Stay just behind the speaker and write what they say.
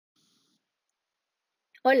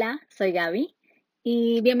Hola, soy Gaby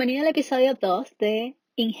y bienvenido al episodio 2 de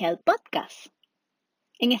InHealth Podcast.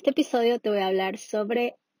 En este episodio te voy a hablar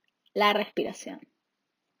sobre la respiración.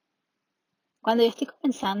 Cuando yo estoy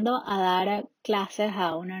comenzando a dar clases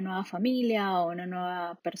a una nueva familia o una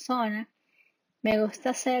nueva persona, me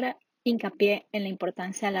gusta hacer hincapié en la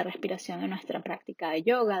importancia de la respiración en nuestra práctica de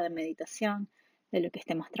yoga, de meditación, de lo que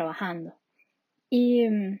estemos trabajando. Y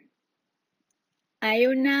hay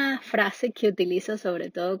una frase que utilizo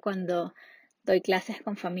sobre todo cuando doy clases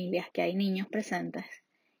con familias que hay niños presentes,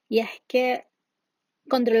 y es que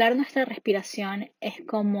controlar nuestra respiración es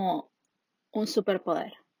como un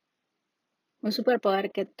superpoder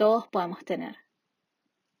que todos podemos tener.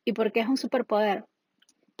 ¿Y por qué es un superpoder?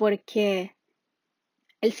 Porque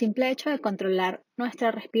el simple hecho de controlar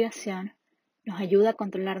nuestra respiración nos ayuda a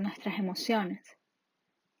controlar nuestras emociones.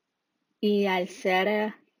 Y al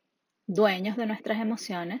ser dueños de nuestras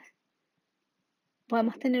emociones,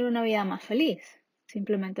 podemos tener una vida más feliz,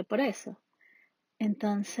 simplemente por eso.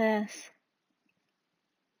 Entonces,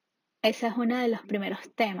 ese es uno de los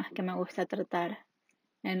primeros temas que me gusta tratar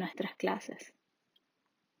en nuestras clases.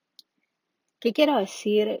 ¿Qué quiero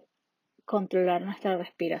decir controlar nuestra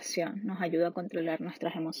respiración? Nos ayuda a controlar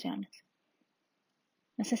nuestras emociones.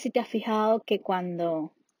 No sé si te has fijado que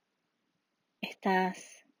cuando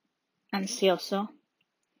estás ansioso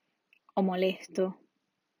o molesto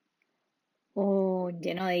o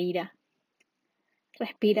lleno de ira,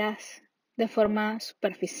 respiras de forma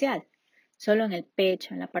superficial, solo en el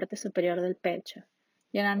pecho, en la parte superior del pecho,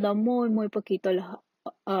 llenando muy poquito los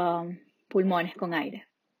pulmones con aire.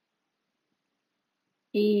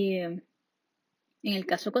 Y en el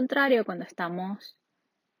caso contrario, cuando estamos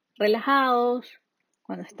relajados,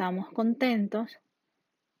 cuando estamos contentos,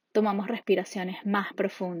 tomamos respiraciones más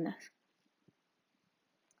profundas.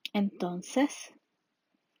 Entonces,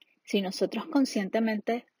 si nosotros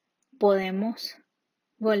conscientemente podemos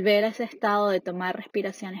volver a ese estado de tomar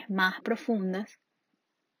respiraciones más profundas,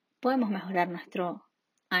 podemos mejorar nuestro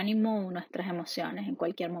ánimo o nuestras emociones en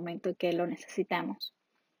cualquier momento que lo necesitemos.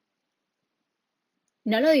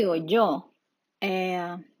 No lo digo yo.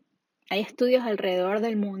 Hay estudios alrededor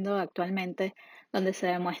del mundo actualmente donde se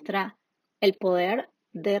demuestra el poder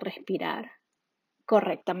de respirar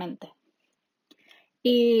correctamente.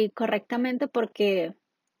 Y correctamente porque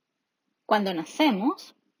cuando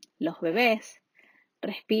nacemos, los bebés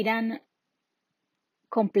respiran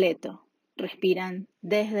completo, respiran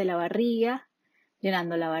desde la barriga,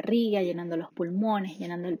 llenando los pulmones,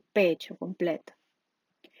 llenando el pecho completo.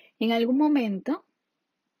 En algún momento,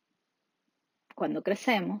 cuando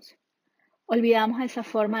crecemos, olvidamos esa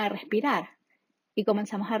forma de respirar y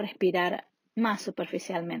comenzamos a respirar más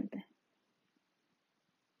superficialmente.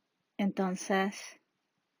 Entonces,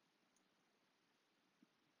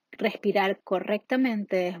 respirar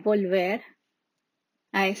correctamente es volver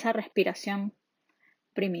a esa respiración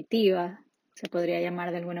primitiva, se podría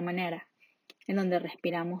llamar de alguna manera, en donde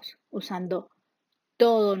respiramos usando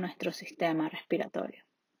todo nuestro sistema respiratorio.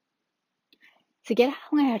 Si quieres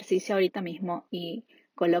un ejercicio ahorita mismo y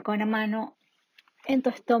coloca una mano en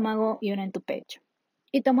tu estómago y una en tu pecho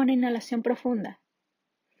y toma una inhalación profunda.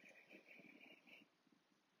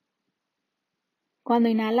 Cuando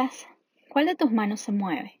inhalas, ¿cuál de tus manos se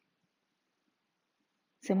mueve?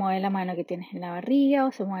 ¿Se mueve la mano que tienes en la barriga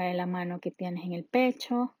o se mueve la mano que tienes en el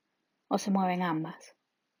pecho o se mueven ambas?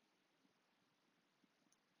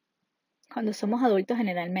 Cuando somos adultos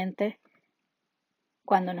generalmente,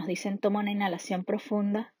 cuando nos dicen toma una inhalación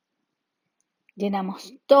profunda,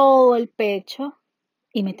 llenamos todo el pecho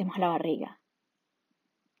y metemos la barriga.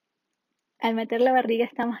 Al meter la barriga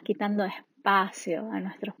estamos quitando espacio a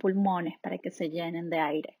nuestros pulmones para que se llenen de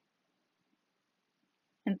aire.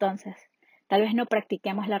 Entonces, tal vez no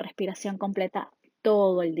practiquemos la respiración completa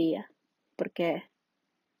todo el día, porque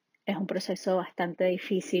es un proceso bastante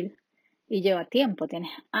difícil y lleva tiempo.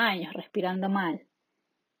 Tienes años respirando mal.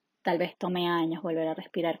 Tal vez tome años volver a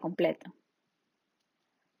respirar completo.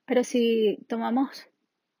 Pero si tomamos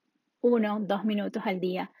 1 o 2 minutos al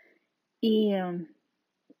día y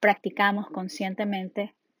practicamos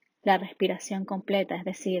conscientemente la respiración completa, es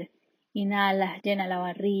decir, inhalas, llena la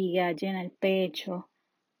barriga, llena el pecho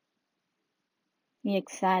y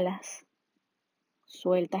exhalas,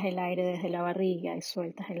 sueltas el aire desde la barriga y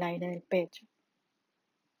sueltas el aire del pecho.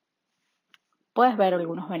 Puedes ver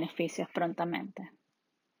algunos beneficios prontamente.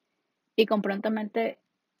 Y con prontamente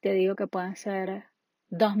te digo que pueden ser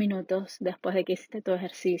 2 minutos después de que hiciste tu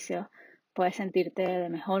ejercicio. Puedes sentirte de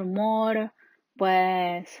mejor humor,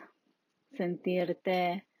 puedes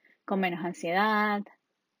sentirte con menos ansiedad.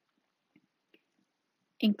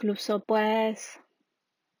 Incluso puedes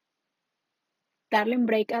darle un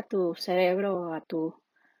break a tu cerebro, a tu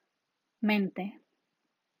mente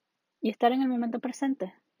y estar en el momento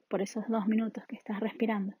presente por esos 2 minutos que estás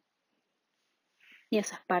respirando. Y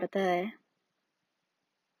eso es parte de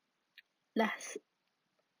las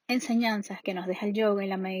enseñanzas que nos deja el yoga y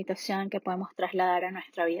la meditación que podemos trasladar a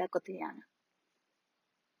nuestra vida cotidiana.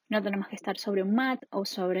 No tenemos que estar sobre un mat o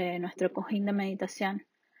sobre nuestro cojín de meditación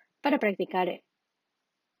para practicar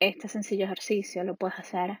este sencillo ejercicio. Lo puedes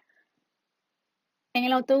hacer en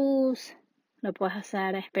el autobús, lo puedes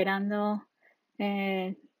hacer esperando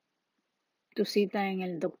tu cita en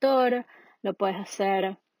el doctor, lo puedes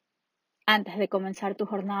hacer antes de comenzar tu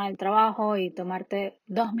jornada del trabajo y tomarte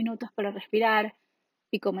 2 minutos para respirar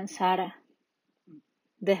y comenzar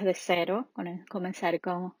desde cero, comenzar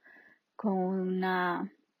con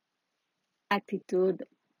una actitud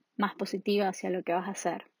más positiva hacia lo que vas a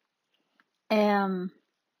hacer.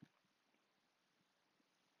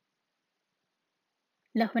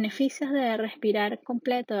 Los beneficios de respirar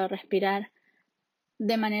completo, de respirar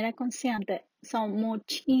de manera consciente, son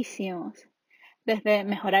muchísimos. Desde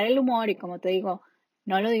mejorar el humor, y como te digo,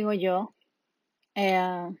 no lo digo yo,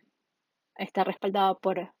 está respaldado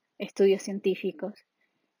por estudios científicos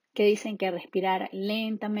que dicen que respirar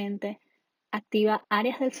lentamente activa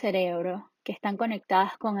áreas del cerebro que están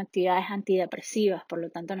conectadas con actividades antidepresivas, por lo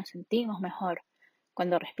tanto nos sentimos mejor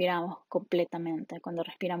cuando respiramos completamente, cuando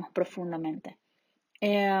respiramos profundamente.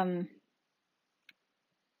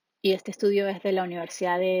 Y este estudio es de la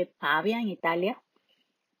Universidad de Pavia, en Italia.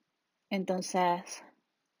 Entonces,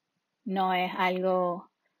 no es algo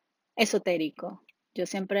esotérico. Yo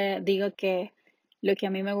siempre digo que lo que a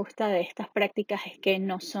mí me gusta de estas prácticas es que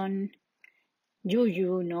no son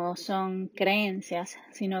yuyu, no son creencias,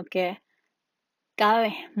 sino que cada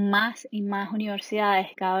vez más y más universidades,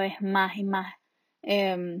 cada vez más y más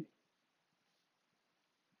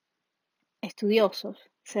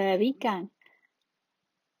estudiosos se dedican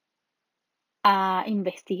a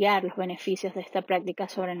investigar los beneficios de esta práctica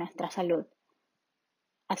sobre nuestra salud,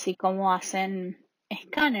 así como hacen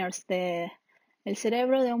escáneres del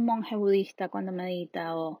cerebro de un monje budista cuando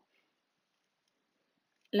medita, o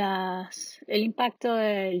el impacto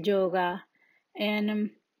del yoga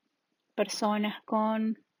en personas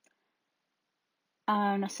con,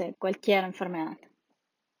 no sé, cualquier enfermedad.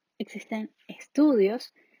 Existen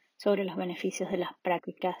estudios sobre los beneficios de las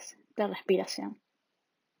prácticas de respiración.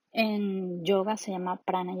 En yoga se llama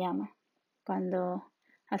pranayama, cuando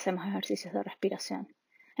hacemos ejercicios de respiración.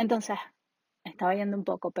 Entonces, estaba yendo un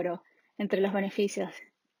poco, pero entre los beneficios,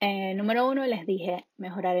 número 1 les dije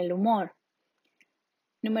mejorar el humor.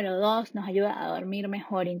 Número 2, nos ayuda a dormir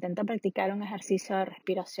mejor. Intenta practicar un ejercicio de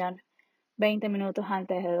respiración 20 minutos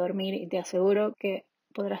antes de dormir y te aseguro que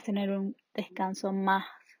podrás tener un descanso más,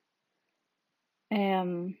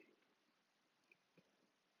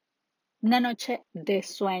 una noche de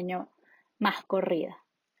sueño más corrida,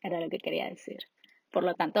 era lo que quería decir. Por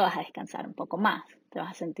lo tanto, vas a descansar un poco más, te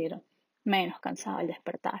vas a sentir menos cansado al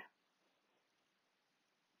despertar.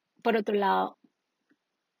 Por otro lado,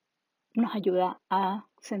 nos ayuda a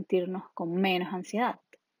sentirnos con menos ansiedad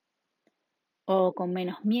o con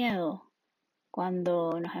menos miedo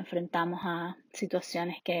cuando nos enfrentamos a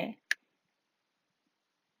situaciones que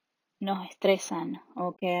nos estresan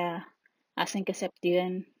o que hacen que se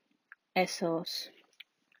activen esas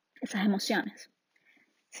emociones.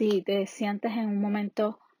 Si te sientes en un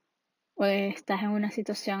momento o estás en una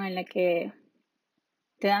situación en la que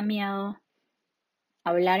te da miedo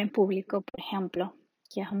hablar en público, por ejemplo,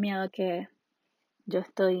 que es un miedo que yo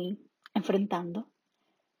estoy enfrentando,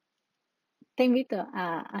 te invito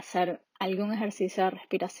a hacer algún ejercicio de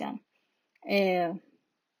respiración.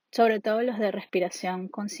 Sobre todo los de respiración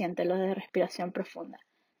consciente, los de respiración profunda.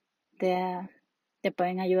 Te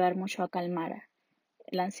pueden ayudar mucho a calmar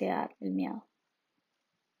la ansiedad, el miedo.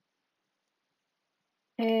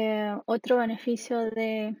 Otro beneficio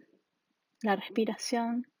de la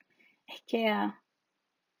respiración es que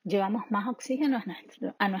llevamos más oxígeno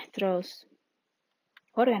a nuestros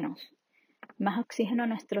órganos. Más oxígeno a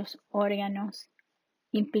nuestros órganos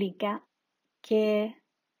implica que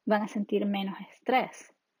van a sentir menos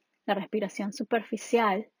estrés. La respiración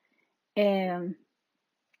superficial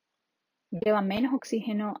lleva menos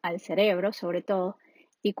oxígeno al cerebro, sobre todo,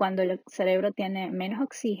 y cuando el cerebro tiene menos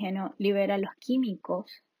oxígeno, libera los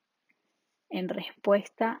químicos en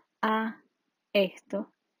respuesta a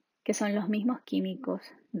esto, que son los mismos químicos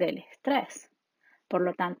del estrés. Por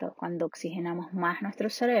lo tanto, cuando oxigenamos más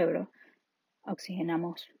nuestro cerebro,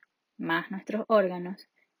 oxigenamos más nuestros órganos,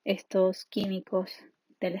 estos químicos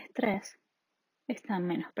del estrés están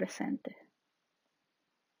menos presentes.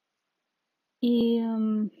 Y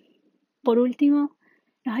Por último,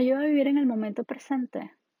 nos ayuda a vivir en el momento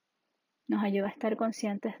presente. Nos ayuda a estar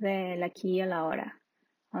conscientes del aquí y el ahora.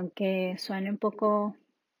 Aunque suene un poco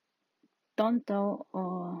tonto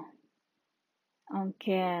o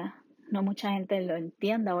aunque no mucha gente lo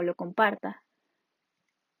entienda o lo comparta,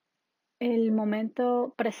 el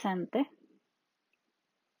momento presente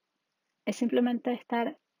es simplemente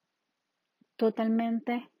estar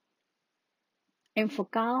totalmente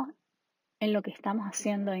enfocado en lo que estamos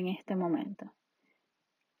haciendo en este momento.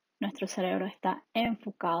 Nuestro cerebro está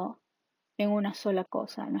enfocado en una sola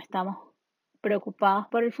cosa. No estamos preocupados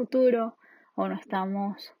por el futuro o no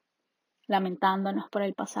estamos lamentándonos por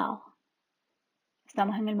el pasado.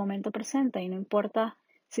 Estamos en el momento presente y no importa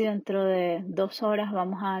si dentro de 2 horas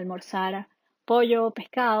vamos a almorzar pollo o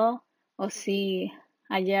pescado o si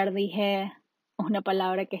ayer dije una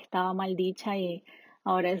palabra que estaba mal dicha y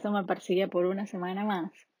ahora eso me persigue por una semana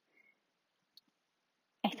más.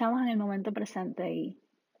 Estamos en el momento presente y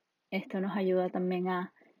esto nos ayuda también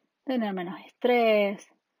a tener menos estrés,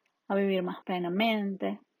 a vivir más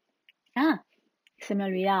plenamente. Se me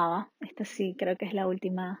olvidaba, esta sí creo que es la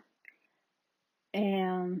última,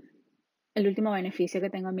 el último beneficio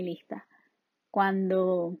que tengo en mi lista.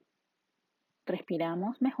 Cuando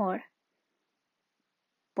respiramos mejor,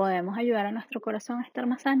 podemos ayudar a nuestro corazón a estar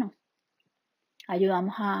más sano.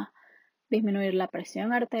 Ayudamos a disminuir la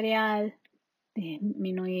presión arterial,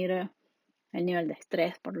 disminuir el nivel de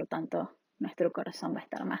estrés, por lo tanto, nuestro corazón va a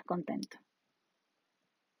estar más contento.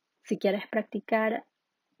 Si quieres practicar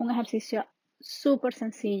un ejercicio súper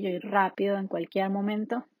sencillo y rápido en cualquier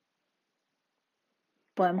momento,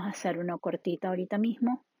 podemos hacer uno cortito ahorita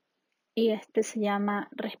mismo. Y este se llama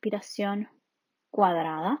respiración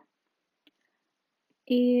cuadrada.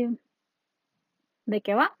 ¿Y de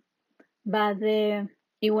qué va? Va de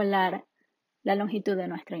igualar la longitud de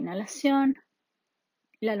nuestra inhalación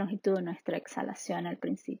y la longitud de nuestra exhalación al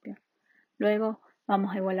principio. Luego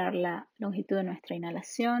vamos a igualar la longitud de nuestra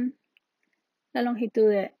inhalación, la longitud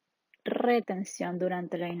de retención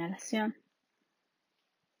durante la inhalación,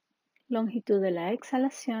 longitud de la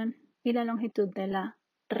exhalación y la longitud de la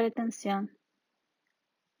retención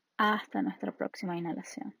hasta nuestra próxima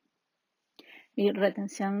inhalación. Y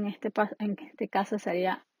retención en este caso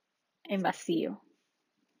sería en vacío.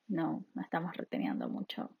 No estamos reteniendo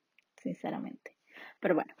mucho, sinceramente.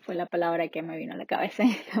 Pero bueno, fue la palabra que me vino a la cabeza en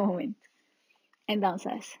este momento.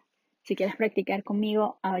 Entonces, si quieres practicar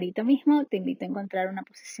conmigo ahorita mismo, te invito a encontrar una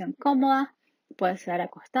posición cómoda. Puedes estar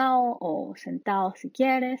acostado o sentado si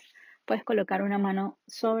quieres. Puedes colocar una mano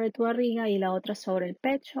sobre tu barriga y la otra sobre el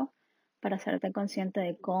pecho para hacerte consciente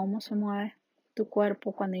de cómo se mueve tu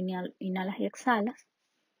cuerpo cuando inhalas y exhalas.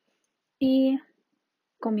 Y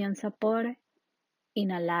comienza por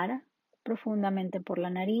inhalar profundamente por la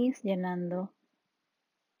nariz, llenando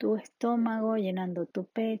tu estómago, llenando tu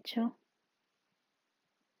pecho.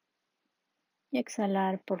 Y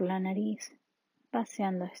exhalar por la nariz,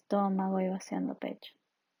 vaciando estómago y vaciando pecho.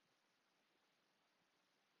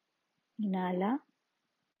 Inhala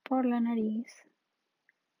por la nariz.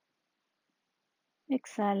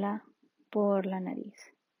 Exhala por la nariz.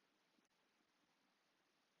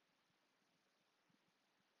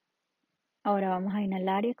 Ahora vamos a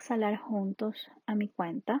inhalar y exhalar juntos a mi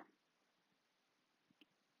cuenta.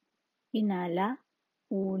 Inhala,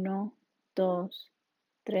 1, 2,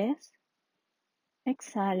 3.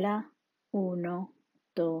 Exhala, 1,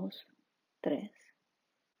 2, 3.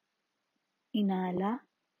 Inhala,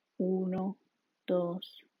 1,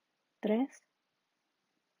 2, 3.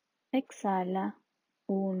 Exhala,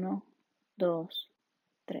 1, 2,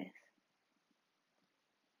 3.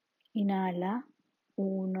 Inhala,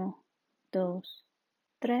 1, 2,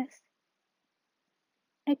 3.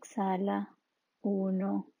 Exhala,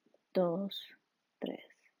 1, 2, 3.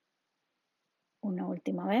 Una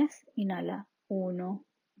última vez, inhala, 1,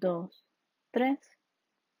 2, 3.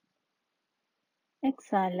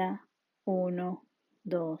 Exhala, 1,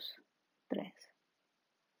 2, 3.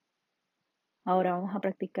 Ahora vamos a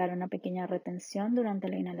practicar una pequeña retención durante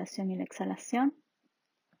la inhalación y la exhalación,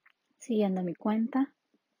 siguiendo mi cuenta.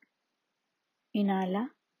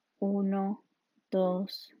 Inhala, 1,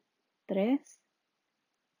 2, 3.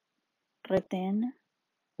 Retén,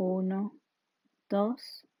 1,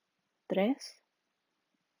 2, 3.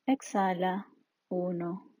 Exhala,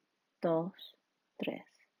 1, 2, 3.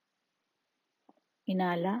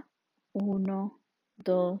 Inhala, 1,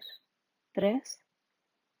 2, 3.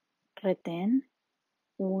 Retén,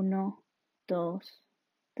 1, 2,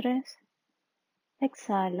 3.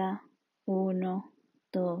 Exhala, 1,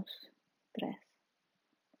 2, 3.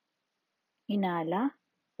 Inhala,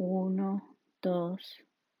 1, 2,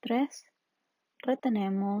 3.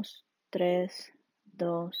 Retenemos, 3,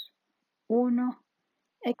 2, 1.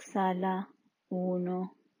 Exhala.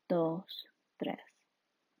 1, 2, 3.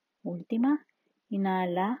 Última.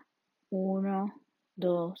 Inhala. 1,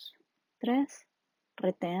 2, 3.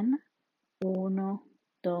 Retén. 1,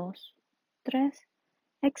 2, 3.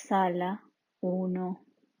 Exhala. 1,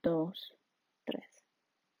 2, 3.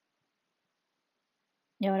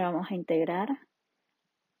 Y ahora vamos a integrar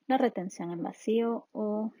la retención en vacío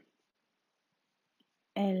o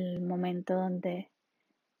el momento donde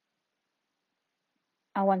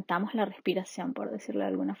aguantamos la respiración, por decirlo de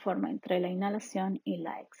alguna forma, entre la inhalación y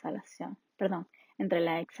la exhalación. Perdón, entre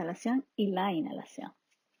la exhalación y la inhalación.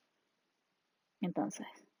 Entonces,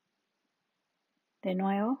 de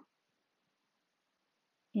nuevo,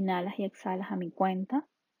 inhalas y exhalas a mi cuenta.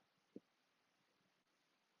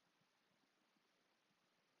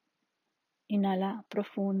 Inhala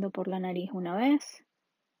profundo por la nariz una vez.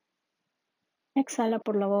 Exhala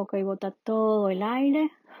por la boca y bota todo el aire.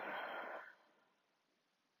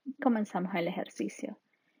 Comenzamos el ejercicio.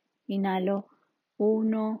 Inhalo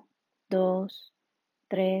 1, 2,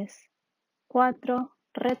 3, 4.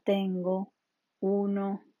 Retengo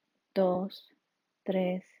 1, 2,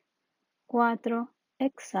 3, 4.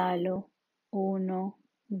 Exhalo 1,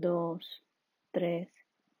 2, 3,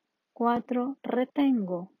 4.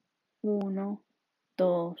 Retengo 1,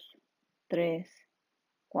 2, 3,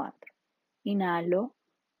 4. Inhalo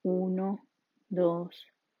 1, 2,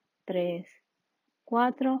 3,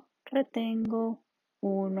 4. Retengo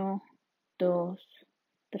 1, 2,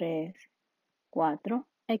 3, 4.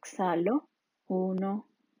 Exhalo 1,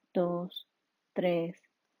 2, 3,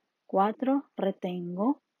 4.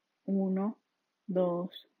 Retengo 1,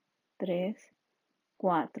 2, 3,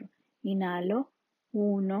 4. Inhalo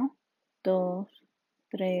 1, 2,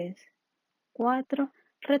 3, 4.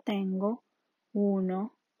 Retengo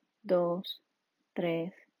 1, 2,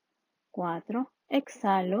 3, 4.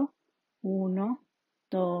 Exhalo 1,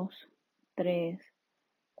 2, 3,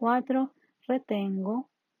 4. Retengo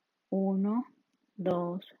 1,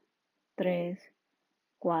 2, 3,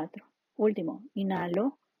 4. Último,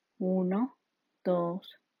 inhalo 1,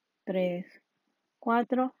 2, 3,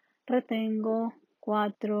 4. Retengo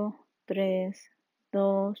 4, 3,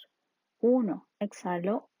 2, 1.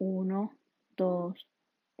 Exhalo 1, 2,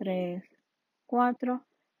 3, 4.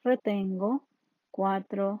 Retengo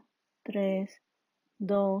 4, 3,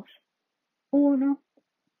 2, 1.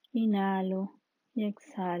 Inhalo y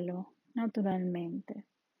exhalo naturalmente,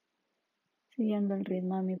 siguiendo el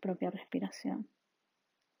ritmo de mi propia respiración.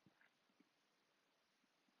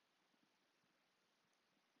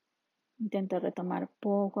 Intenta retomar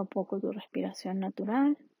poco a poco tu respiración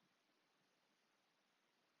natural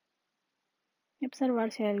y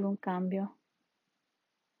observar si hay algún cambio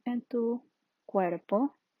en tu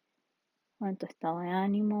cuerpo o en tu estado de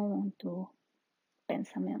ánimo o en tu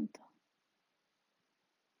pensamiento.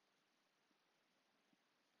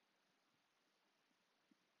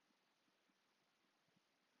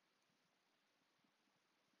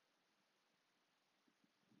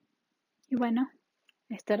 Y bueno,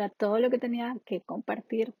 esto era todo lo que tenía que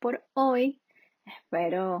compartir por hoy.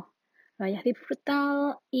 Espero lo hayas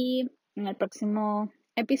disfrutado y en el próximo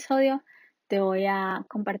episodio te voy a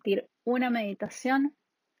compartir una meditación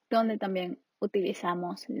donde también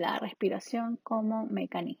utilizamos la respiración como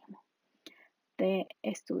mecanismo de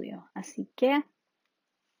estudio. Así que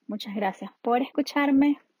muchas gracias por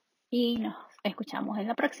escucharme y nos escuchamos en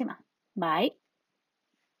la próxima. Bye.